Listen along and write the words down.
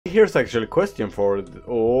Here's actually a question for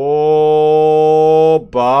oh,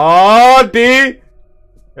 buddy.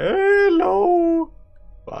 Hello,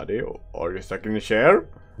 buddy. Are you stuck in the chair?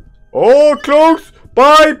 Oh, close.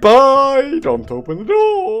 Bye bye. Don't open the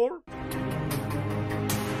door.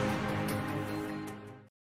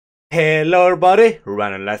 Hello everybody,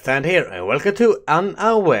 Random LastStand here and welcome to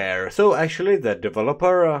Unaware. So actually the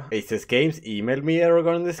developer Aces Games emailed me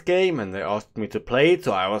regarding this game and they asked me to play it,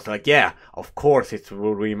 so I was like, yeah, of course it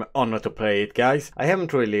will be my honor to play it, guys. I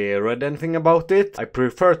haven't really read anything about it. I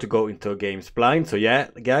prefer to go into games blind, so yeah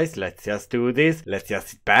guys, let's just do this. Let's just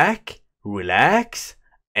sit back, relax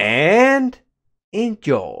and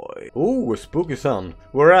enjoy. Oh, spooky sun.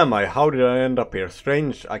 Where am I? How did I end up here?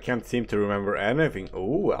 Strange, I can't seem to remember anything.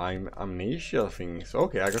 Oh, I'm amnesia things.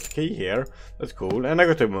 Okay, I got the key here. That's cool. And I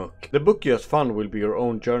got the book. The book you just found will be your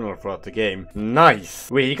own journal throughout the game.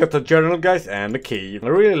 Nice! We got the journal, guys, and the key. I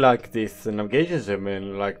really like this navigation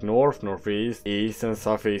system, like north, northeast, east and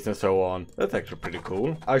southeast and so on. That's actually pretty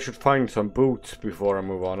cool. I should find some boots before I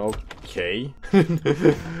move on. Okay.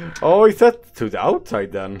 Oh, is that to the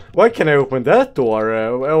outside then? Why can I open that door?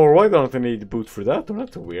 Or why don't I need boots for that? Oh,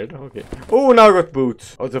 that's weird. Okay. Oh, now I got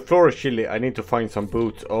boots. Oh, the floor is chilly. I need to find some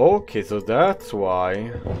boots. Okay, so that's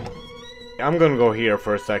why. I'm gonna go here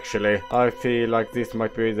first, actually. I feel like this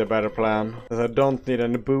might be the better plan. Because I don't need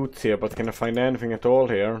any boots here, but can I find anything at all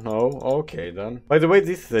here? No? Okay, then. By the way,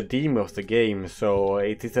 this is a demo of the game, so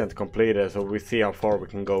it isn't completed, so we'll see how far we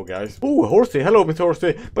can go, guys. Oh, Horsey! Hello, Mr.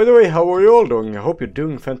 Horsey! By the way, how are you all doing? I hope you're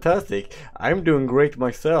doing fantastic. I'm doing great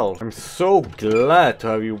myself. I'm so glad to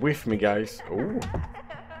have you with me, guys. Oh.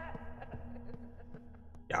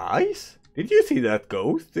 Guys? Did you see that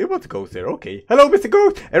ghost? There was a ghost there. Okay. Hello, Mr.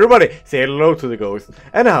 Ghost! Everybody, say hello to the ghost.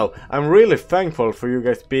 Anyhow, I'm really thankful for you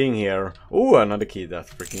guys being here. Oh, another key.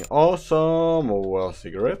 That's freaking awesome. Oh, a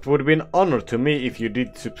cigarette. It would be an honor to me if you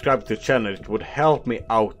did subscribe to the channel. It would help me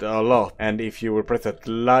out a lot. And if you would press that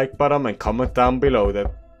like button and comment down below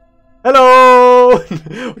that. Hello!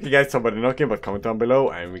 Okay, guys, somebody knocking, but comment down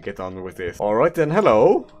below and we get on with this. Alright then,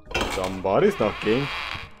 hello. Somebody's knocking.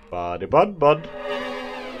 Buddy, bud.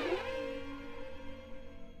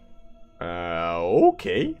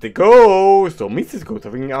 Okay. The ghost! Oh, Mrs. Ghost.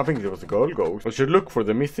 I think it was a girl ghost. I should look for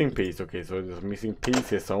the missing piece. Okay, so there's a missing piece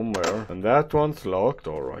here somewhere. And that one's locked.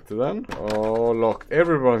 Alright then. Oh, locked.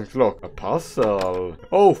 Everyone's locked. A puzzle.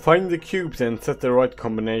 Oh, find the cubes and set the right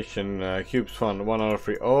combination. Cubes fun. 1 out of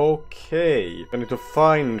 3. Okay. I need to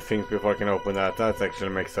find things before I can open that. That actually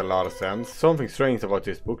makes a lot of sense. Something strange about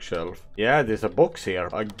this bookshelf. Yeah, there's a box here.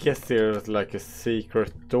 I guess there's like a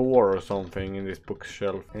secret door or something in this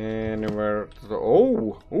bookshelf. Anywhere.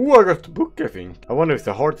 Oh, I got the book, I think. I wonder if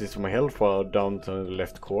the heart is my health bar down to the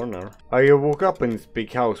left corner. I woke up in this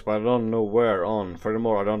big house, but I don't know where on.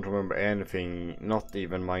 Furthermore, I don't remember anything, not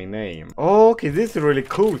even my name. Okay, this is really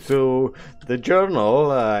cool. So, the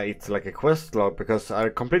journal, it's like a quest log, because I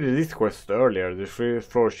completed this quest earlier. The free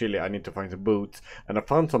floor chilly, I need to find some boots. And I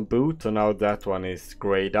found some boots, so now that one is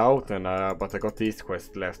grayed out, and but I got this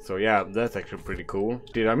quest left. So yeah, that's actually pretty cool.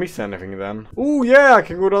 Did I miss anything then? Oh yeah, I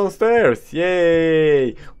can go downstairs.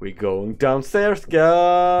 Yay! We're going downstairs,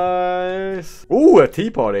 guys! Ooh, a tea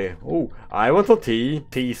party! Ooh, I want some tea.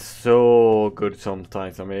 Tea is so good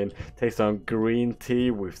sometimes. I mean, take some green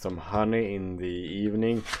tea with some honey in the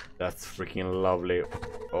evening. That's freaking lovely.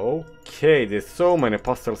 Okay, there's so many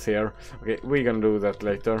puzzles here. Okay, we're gonna do that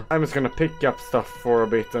later. I'm just gonna pick up stuff for a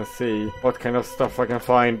bit and see what kind of stuff I can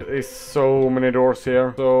find. There's so many doors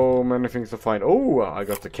here. So many things to find. Oh, I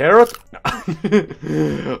got the carrot.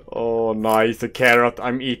 Oh, nice, a carrot.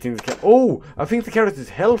 I'm eating the carrot. Oh, I think the carrot is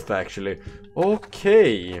health, actually.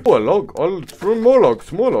 Okay. Oh, a log. Oh, more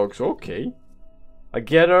logs. Okay. I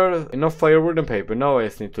gathered enough firewood and paper. Now I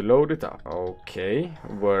just need to load it up. Okay.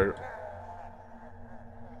 Where?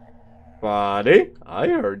 Buddy, I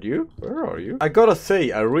heard you. Where are you? I gotta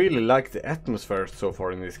say, I really like the atmosphere so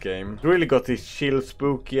far in this game. It really got this chill,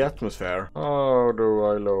 spooky atmosphere. How do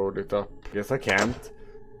I load it up? Guess I can't.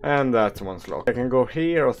 And that one's locked. I can go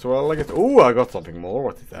here as well, I guess. Oh, I got something more.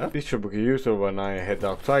 What is that? This should be useful when I head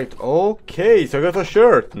outside. Okay, so I got a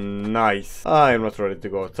shirt. Nice. I'm not ready to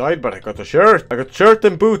go outside, but I got a shirt. I got shirt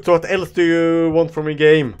and boots. What else do you want from me,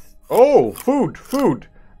 game? Oh, food.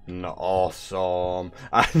 No, awesome.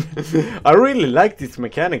 I really like this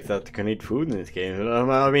mechanic that you can eat food in this game.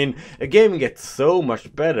 I mean, a game gets so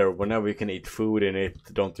much better whenever you can eat food in it.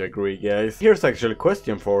 Don't you agree, guys? Here's actually a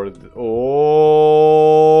question for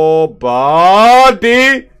oh,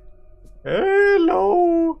 buddy.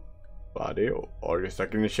 Hello, buddy. Are you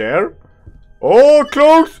stuck in the chair? Oh,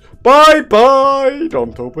 close. Bye bye.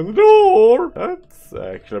 Don't open the door. That's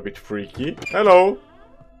actually a bit freaky. Hello.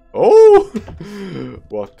 Oh!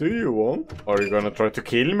 What do you want? Are you gonna try to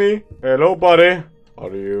kill me? Hello, buddy.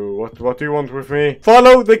 Are you... What do you want with me?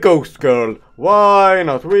 Follow the ghost girl. Why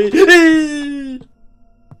not we?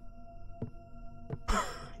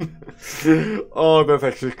 Oh, that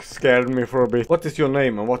actually scared me for a bit. What is your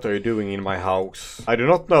name and what are you doing in my house? I do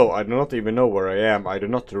not know. I do not even know where I am. I do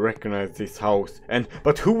not recognize this house.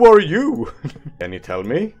 But who are you? Can you tell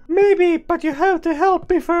me? Maybe, but you have to help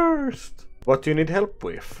me first. What do you need help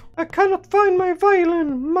with? I cannot find my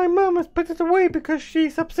violin. My mom has put it away because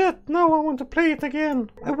she's upset. Now I want to play it again.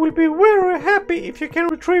 I will be very happy if you can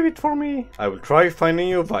retrieve it for me. I will try finding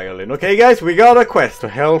your violin. Okay, guys, we got a quest to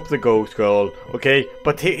help the ghost girl. Okay,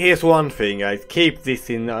 but here's one thing, guys. Keep this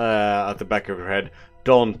in at the back of your head.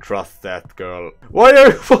 Don't trust that girl. Why are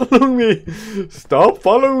you following me? Stop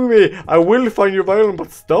following me. I will find your violin, but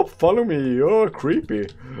stop following me. You're creepy.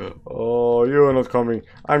 Oh, you're not coming.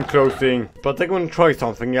 I'm closing. But I'm gonna try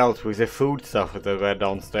something else with the food stuff that I read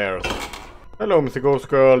downstairs. Hello, Mr. Ghost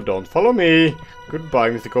Girl. Don't follow me. Goodbye,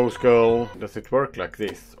 Mr. Ghost Girl. Does it work like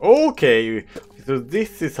this? Okay. So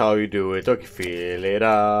this is how you do it. Okay, fill it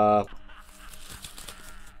up.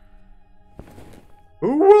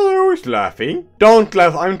 Who is laughing? Don't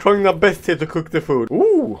laugh, I'm trying my best here to cook the food.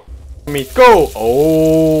 Ooh! Meat, go!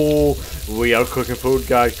 Oh! We are cooking food,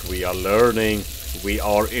 guys. We are learning. We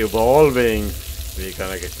are evolving. We're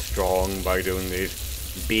gonna get strong by doing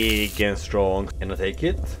this. Big and strong. Can I take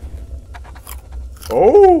it?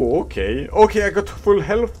 Oh, okay. Okay, I got full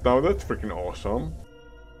health now. That's freaking awesome.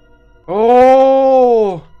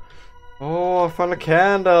 Oh! Oh, I found a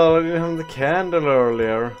candle. I didn't have the candle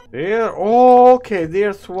earlier. There. Oh, okay.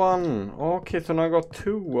 There's one. Okay, so now I got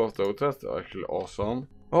two of those. That's actually awesome.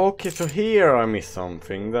 Okay, so here I missed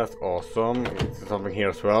something. That's awesome. It's something here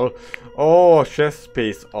as well. Oh, chest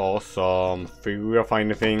piece. Awesome. We are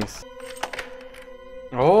finding things.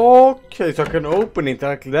 Okay, so I can open it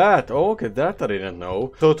like that. Okay, that I didn't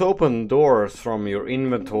know. So to open doors from your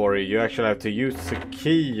inventory, you actually have to use the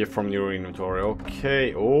key from your inventory.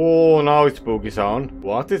 Okay. Oh, now it's spooky sound.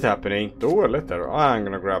 What is happening? Oh, a letter. I'm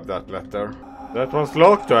gonna grab that letter. That one's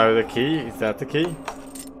locked. Do I have the key? Is that the key?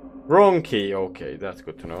 Wrong key. Okay, that's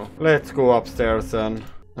good to know. Let's go upstairs then.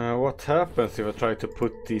 What happens if I try to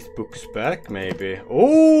put these books back, maybe?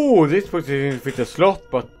 Oh, this book is fit a slot,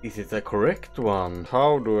 but is it the correct one?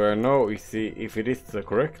 How do I know if it is the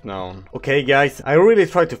correct noun? Okay, guys, I really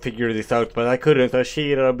tried to figure this out, but I couldn't. I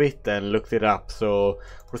cheated a bit and looked it up. So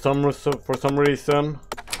for some reason,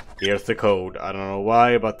 here's the code. I don't know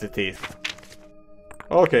why, but it is.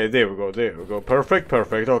 Okay, there we go. Perfect,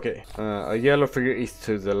 okay. A yellow figure is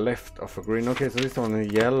to the left of a green. Okay, so this one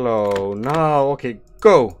is yellow. Now, okay,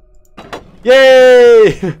 go!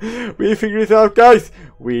 Yay! We figured it out, guys!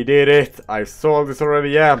 We did it! I saw this already,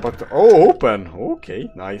 yeah, but... Oh, open!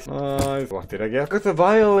 Okay, nice. Nice. What did I get? I got the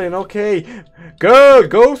violin, okay! Girl!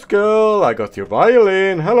 Ghost girl! I got your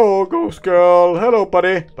violin! Hello, ghost girl! Hello,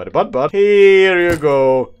 buddy! Buddy. Here you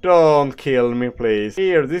go! Don't kill me, please.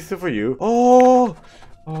 Here, this is for you. Oh!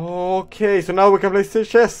 Okay, so now we can play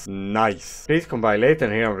chess. Nice. Please come by later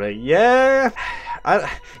and here. Yeah.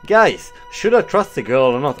 Guys, should I trust the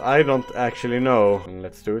girl or not? I don't actually know.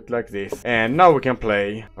 Let's do it like this. And now we can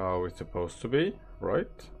play. How it's supposed to be, right?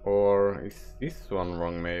 Or is this one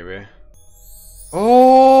wrong maybe?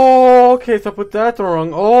 Oh, okay, so I put that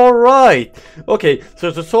wrong. All right. Okay,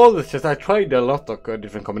 so to solve this, just I tried a lot of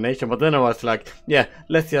different combinations, but then I was like, yeah,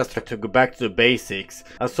 let's just try to go back to the basics.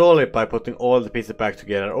 I solved it by putting all the pieces back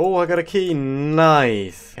together. Oh, I got a key.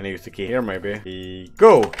 Nice. Can I use the key here, maybe?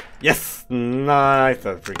 Go. Yes. Nice.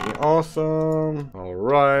 That's freaking awesome. All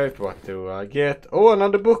right. What do I get? Oh,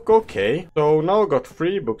 another book. Okay. So now I got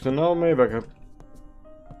 3 books, and now maybe I can...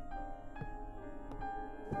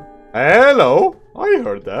 Hello? I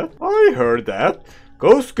heard that.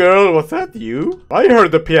 Ghost girl, was that you? I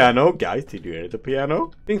heard the piano. Guys, did you hear the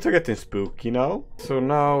piano? Things are getting spooky now. So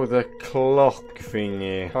now the clock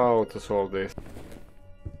thingy. How to solve this?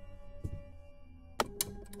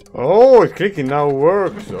 Oh, it's clicking now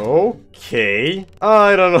works. Okay.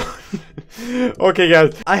 I don't know. Okay,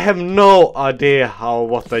 guys. I have no idea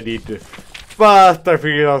what I did. But I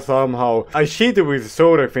figured out somehow. I cheated with the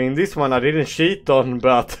soda thing. This one I didn't cheat on,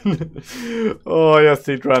 but... oh, I just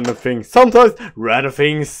did random things. Sometimes random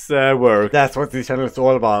things work. That's what this channel is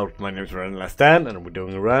all about. My name is LastStand, and we're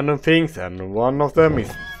doing random things. And one of them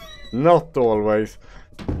is not always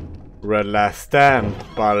LastStand,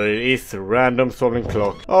 but it is random solving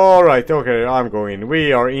clock. Alright, okay, I'm going.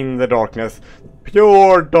 We are in the darkness.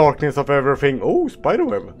 Pure darkness of everything. Oh,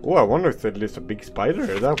 spiderweb. Oh, I wonder if there's a big spider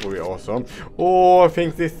here. That would be awesome. Oh, I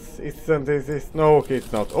think this isn't this. No, okay,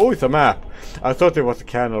 it's not. Oh, it's a map. I thought it was a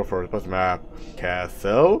candle first, but map.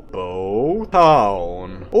 Castle, bow,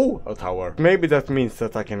 town. Oh, a tower. Maybe that means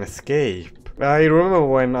that I can escape. I remember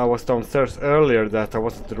when I was downstairs earlier that I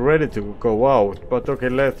wasn't ready to go out, but okay,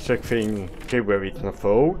 let's check things. Okay, we have eaten a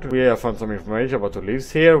food. We have found some information about who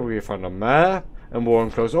lives here. We found a map and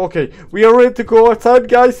warm clothes. Okay, we are ready to go outside,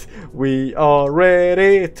 guys. We are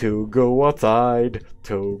ready to go outside.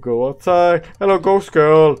 Hello, ghost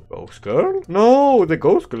girl. Ghost girl? No, the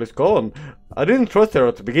ghost girl is gone. I didn't trust her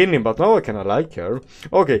at the beginning, but now I kinda like her.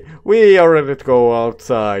 Okay, we are ready to go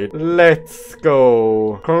outside. Let's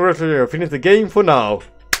go. Congratulations, finish the game for now.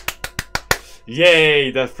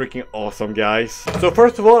 Yay, that's freaking awesome, guys. So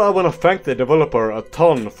first of all, I want to thank the developer a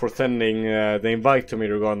ton for sending the invite to me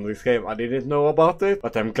regarding this game. I didn't know about it,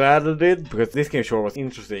 but I'm glad I did, because this game sure was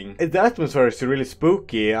interesting. The atmosphere is really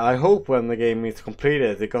spooky. I hope when the game is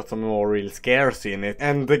completed, they got some more real scares in it.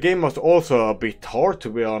 And the game was also a bit hard, to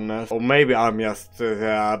be honest. Or maybe I'm just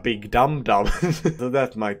a big dum-dum. So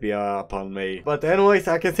that might be upon me. But anyways,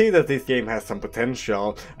 I can see that this game has some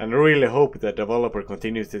potential, and I really hope the developer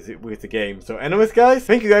continues with the game. So anyways, guys,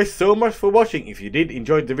 thank you guys so much for watching. If you did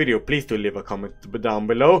enjoy the video, please do leave a comment down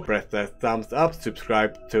below, press that thumbs up,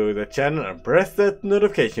 subscribe to the channel, and press that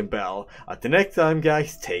notification bell. Until next time,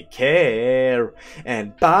 guys, take care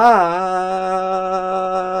and bye.